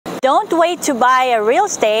Don't wait to buy a real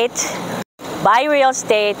estate. Buy real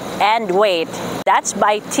estate and wait. That's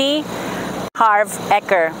by T. Harv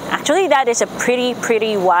Eker. Actually, that is a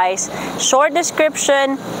pretty wise, short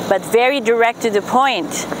description, but very direct to the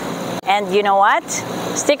point. And you know what?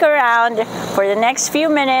 Stick around for the next few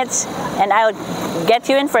minutes and I'll get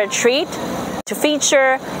you in for a treat to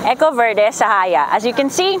feature Ecoverde Sahaia. As you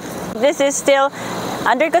can see, this is still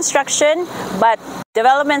under construction, but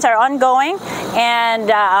developments are ongoing, and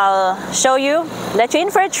I'll show you, let you in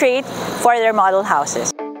for a treat for their model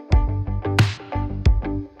houses.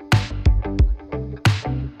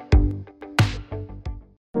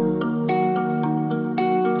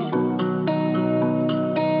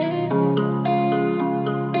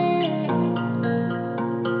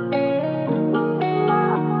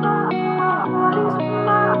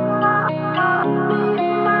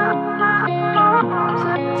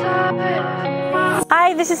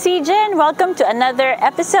 Hi, this is CJ. Welcome to another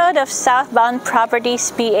episode of Southbound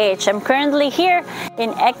Properties PH. I'm currently here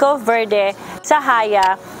in Ecoverde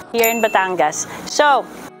Sahaia here in Batangas. So,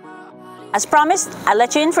 as promised, I'll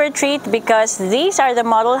let you in for a treat because these are the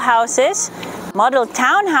model townhouses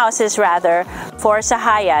rather, for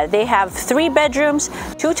Sahaia. They have 3 bedrooms,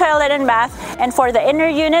 2 toilet and bath, and for the inner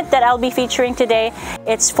unit that I'll be featuring today,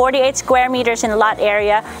 it's 48 square meters in lot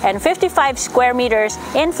area and 55 square meters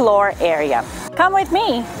in floor area. Come with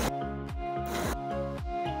me.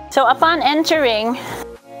 So upon entering,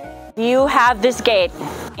 you have this gate,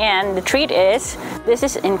 and the treat is, this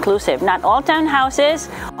is inclusive. Not all townhouses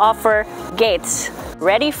offer gates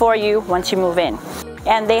ready for you once you move in.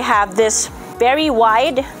 And they have this very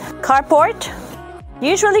wide carport.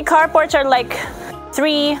 Usually carports are like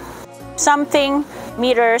 3-something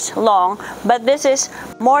meters long, but this is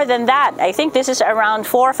more than that. I think this is around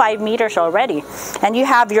 4 or 5 meters already. And you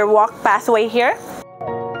have your walk pathway here.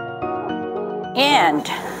 And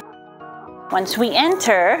once we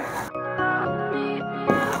enter,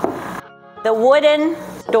 the wooden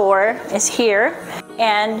door is here,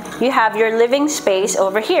 and you have your living space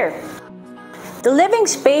over here. The living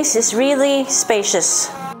space is really spacious,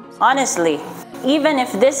 honestly. Even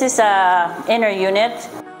if this is a inner unit,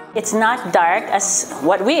 it's not dark as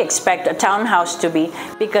what we expect a townhouse to be,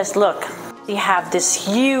 because look, you have this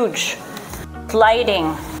huge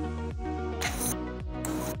sliding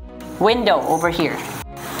window over here.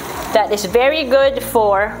 That is very good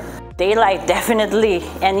for daylight, definitely,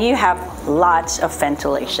 and you have lots of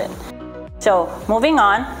ventilation. So moving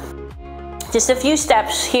on, just a few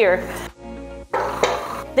steps here.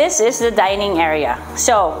 This is the dining area.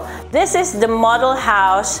 So this is the model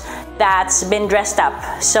house that's been dressed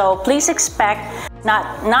up. So please expect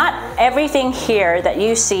not everything here that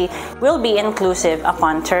you see will be inclusive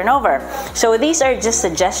upon turnover. So these are just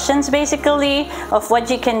suggestions basically of what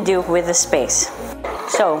you can do with the space.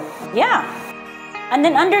 So yeah. And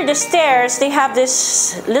then under the stairs, they have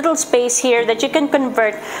this little space here that you can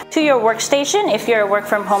convert to your workstation if you're a work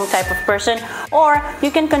from home type of person, or you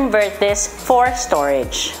can convert this for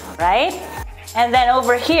storage, right? And then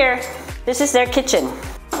over here, this is their kitchen.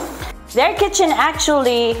 Their kitchen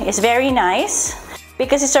actually is very nice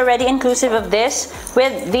because it's already inclusive of this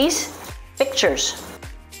with these pictures.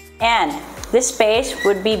 And this space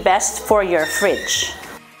would be best for your fridge.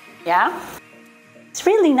 Yeah? It's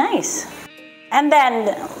really nice. And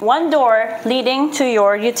then one door leading to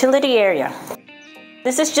your utility area.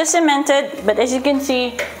 This is just cemented, but as you can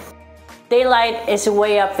see, daylight is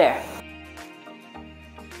way up there.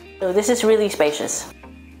 So this is really spacious.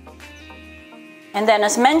 And then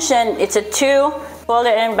as mentioned, it's a 2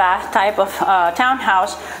 toilet and bath type of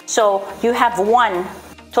townhouse. So you have 1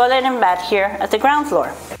 toilet and bath here at the ground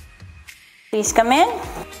floor. Please come in.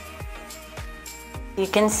 You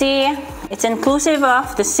can see it's inclusive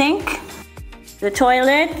of the sink, the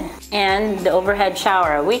toilet, and the overhead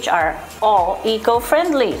shower, which are all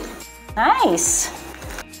eco-friendly. Nice!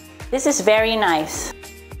 This is very nice.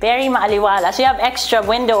 Very maaliwala. So you have extra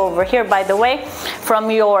window over here, by the way, from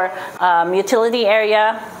your utility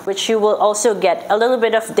area, which you will also get a little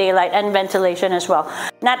bit of daylight and ventilation as well.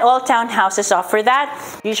 Not all townhouses offer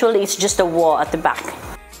that. Usually it's just a wall at the back.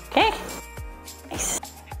 Okay? Nice.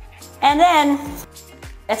 And then,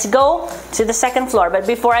 let's go to the 2nd floor. But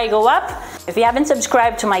before I go up, if you haven't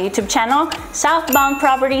subscribed to my YouTube channel, Southbound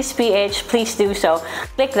Properties PH, please do so.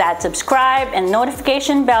 Click that subscribe and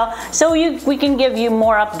notification bell so we can give you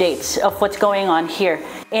more updates of what's going on here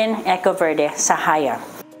in Ecoverde Sahaia.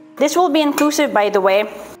 This will be inclusive, by the way.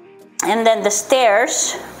 And then the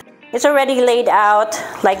stairs, it's already laid out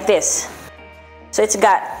like this. So it's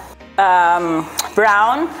got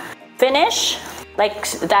brown finish, like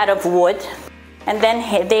that of wood. And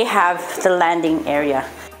then they have the landing area.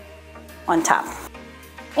 on top.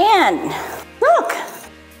 And look!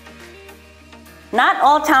 Not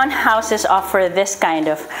all townhouses offer this kind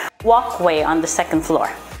of walkway on the second floor.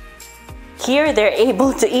 Here, they're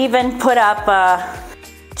able to even put up a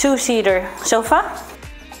two-seater sofa,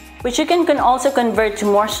 which you can also convert to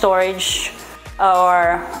more storage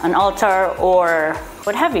or an altar or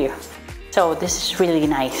what have you. So this is really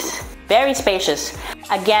nice. Very spacious.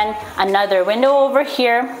 Again, another window over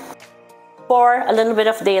here for a little bit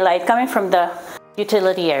of daylight coming from the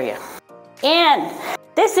utility area. And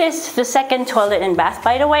this is the second toilet and bath,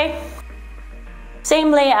 by the way.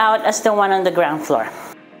 Same layout as the one on the ground floor.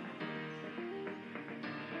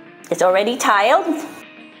 It's already tiled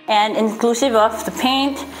and inclusive of the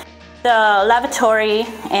paint, the lavatory,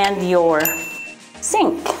 and your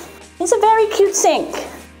sink. It's a very cute sink.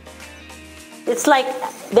 It's like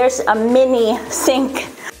there's a mini sink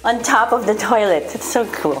on top of the toilet. It's so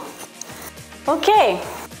cool. Okay,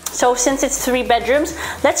 so since it's 3 bedrooms,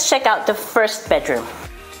 let's check out the first bedroom.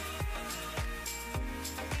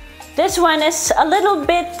 This one is a little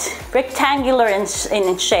bit rectangular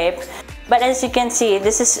in shape, but as you can see,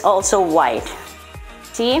 this is also wide.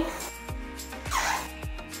 See?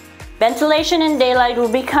 Ventilation and daylight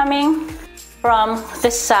will be coming from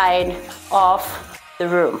the side of the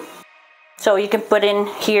room. So you can put in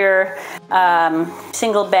here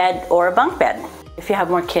single bed or a bunk bed if you have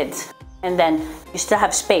more kids. And then you still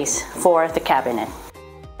have space for the cabinet.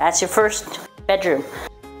 That's your first bedroom.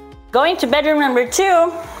 Going to bedroom number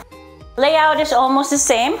 2, layout is almost the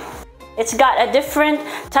same. It's got a different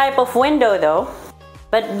type of window though,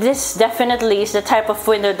 but this definitely is the type of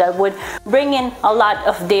window that would bring in a lot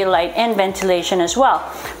of daylight and ventilation as well.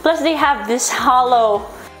 Plus they have this hollow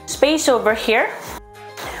space over here,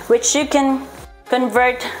 which you can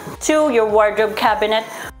convert to your wardrobe cabinet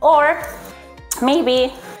or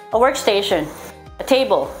maybe a workstation, a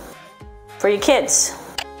table for your kids.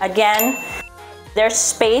 Again, there's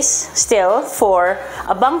space still for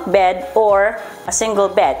a bunk bed or a single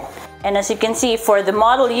bed. And as you can see, for the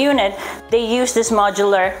model unit, they use this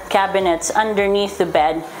modular cabinets underneath the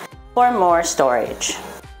bed for more storage.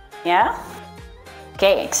 Yeah?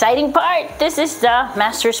 Okay, exciting part. This is the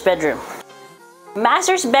master's bedroom.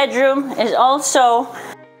 Master's bedroom is also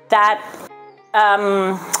that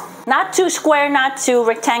not too square, not too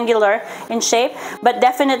rectangular in shape, but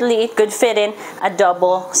definitely it could fit in a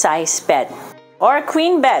double size bed or a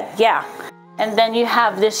queen bed, yeah. And then you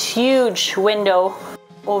have this huge window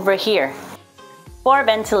over here for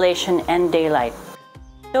ventilation and daylight.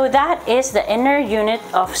 So that is the inner unit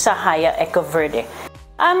of Sahaia Ecoverde.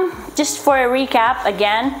 Just for a recap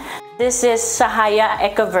again, this is Sahaia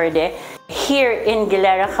Ecoverde here in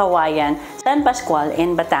Gilera, Kawayan, San Pascual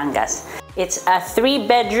in Batangas. It's a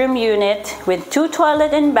 3-bedroom unit with 2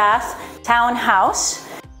 toilet and bath townhouse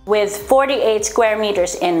with 48 square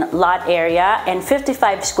meters in lot area and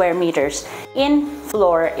 55 square meters in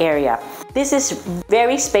floor area. This is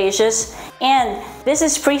very spacious, and this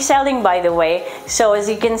is pre-selling, by the way. So as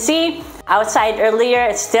you can see, outside earlier,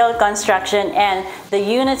 it's still construction, and the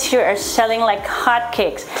units here are selling like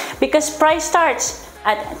hotcakes because price starts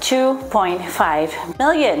at 2.5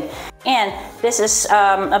 million. And this is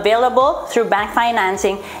available through bank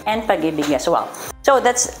financing and Pag-ibig as well. So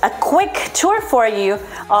that's a quick tour for you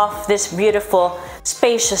of this beautiful,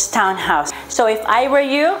 spacious townhouse. So if I were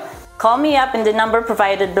you, call me up in the number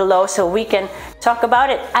provided below so we can talk about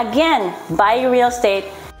it. Again, buy real estate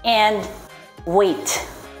and wait.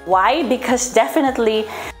 Why? Because definitely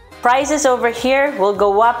prices over here will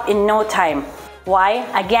go up in no time. Why?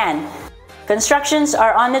 Again, constructions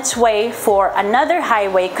are on its way for another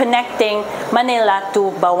highway connecting Manila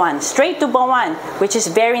to Bauan, straight to Bauan, which is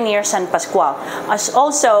very near San Pascual. As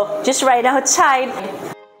also, just right outside,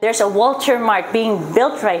 there's a Walter Mart being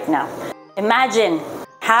built right now. Imagine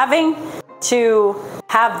having to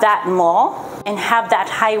have that mall and have that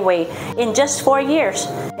highway in just 4 years.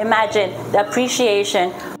 Imagine the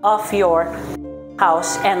appreciation of your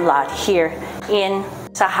house and lot here in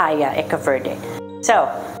Sahaia Ecoverde. So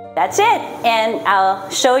that's it, and I'll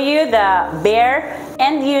show you the bare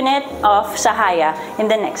end unit of Sahaia in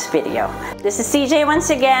the next video. This is CJ once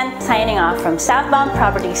again, signing off from Southbound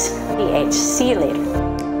Properties PH. See you later.